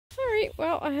Alright,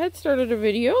 well, I had started a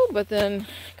video, but then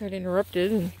got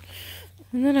interrupted, and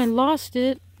then I lost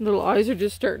it. Little eyes are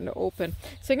just starting to open.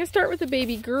 So I'm going to start with the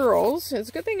baby girls. It's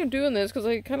a good thing I'm doing this, because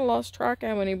I kind of lost track of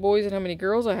how many boys and how many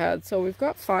girls I had. So we've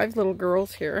got 5 little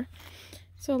girls here.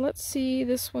 So let's see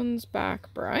this one's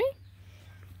back, Bri.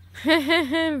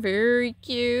 Very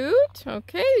cute.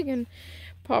 Okay, you can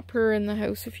pop her in the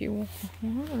house if you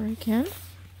want, or I can.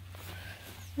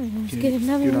 Let's get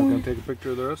another one. You're not going to take a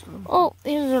picture of the rest of them? Oh,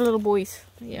 these are little boys.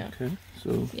 Yeah. Okay,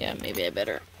 so... Yeah, maybe I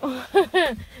better.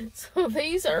 So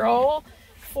these are all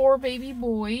 4 baby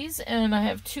boys, and I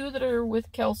have 2 that are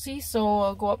with Kelsey, so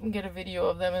I'll go up and get a video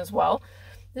of them as well.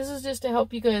 This is just to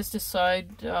help you guys decide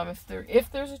if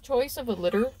there's a choice of a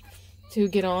litter to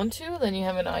get onto, then you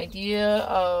have an idea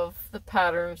of the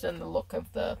patterns and the look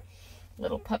of the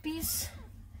little puppies.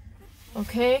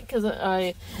 Okay, because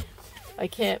I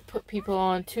can't put people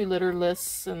on 2 litter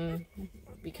lists, and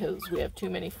because we have too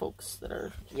many folks that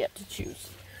are yet to choose.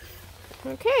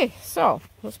 Okay, so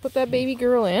let's put that baby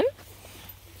girl in.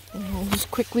 And I'll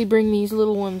just quickly bring these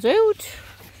little ones out.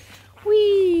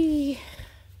 Whee!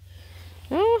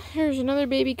 Oh, here's another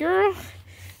baby girl.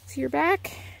 See her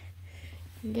back.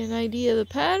 Get an idea of the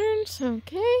patterns.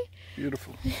 Okay.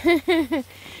 Beautiful.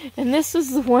 And this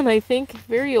is the one I think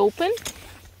very open,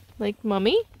 like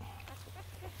Mummy.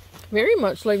 Very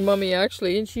much like Mummy,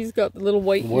 actually, and she's got the little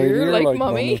white ear like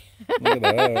Mummy. Look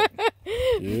at that.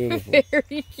 Beautiful.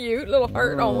 Very cute. Little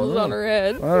heart almost on her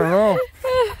head. I don't know.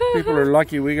 People are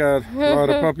lucky we got a lot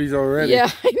of puppies already.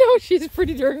 Yeah, I know. She's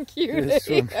pretty darn cute.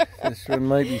 This one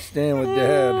might be staying with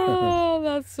Dad. Oh,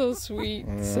 that's so sweet.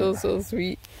 So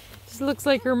sweet. Just looks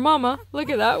like her mama. Look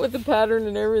at that with the pattern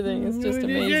and everything. It's just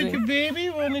amazing. You get your baby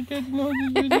when it gets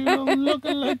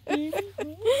looking like baby.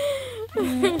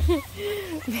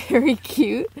 Very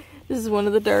cute. This is one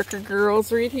of the darker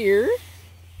girls right here.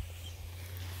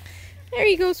 There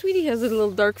you go, sweetie. Has a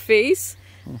little dark face.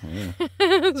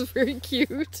 It's very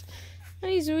cute.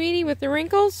 Hi, sweetie, with the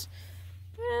wrinkles.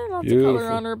 Lots of color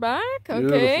on her back.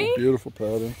 Okay. Beautiful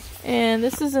pattern. And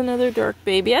this is another dark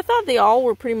baby. I thought they all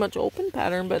were pretty much open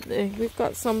pattern, but we've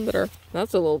got some that are...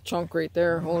 That's a little chunk right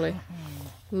there. Holy.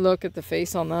 Look at the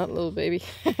face on that little baby.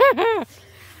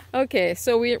 Okay,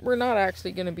 so we're not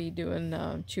actually going to be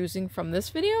doing choosing from this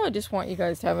video. I just want you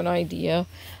guys to have an idea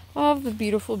of the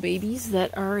beautiful babies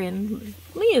that are in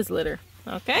Leah's litter.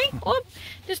 Okay? Oh,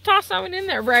 just toss that one in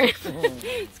there, Brian.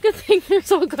 It's a good thing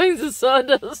there's all kinds of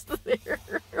sawdust there.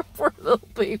 Poor little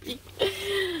baby.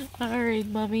 Alright,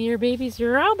 Mommy, your babies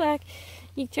are all back.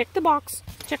 You check the box.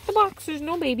 Check the box. There's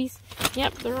no babies.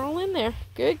 Yep, they're all in there.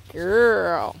 Good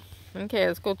girl. Okay,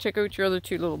 let's go check out your other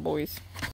 2 little boys.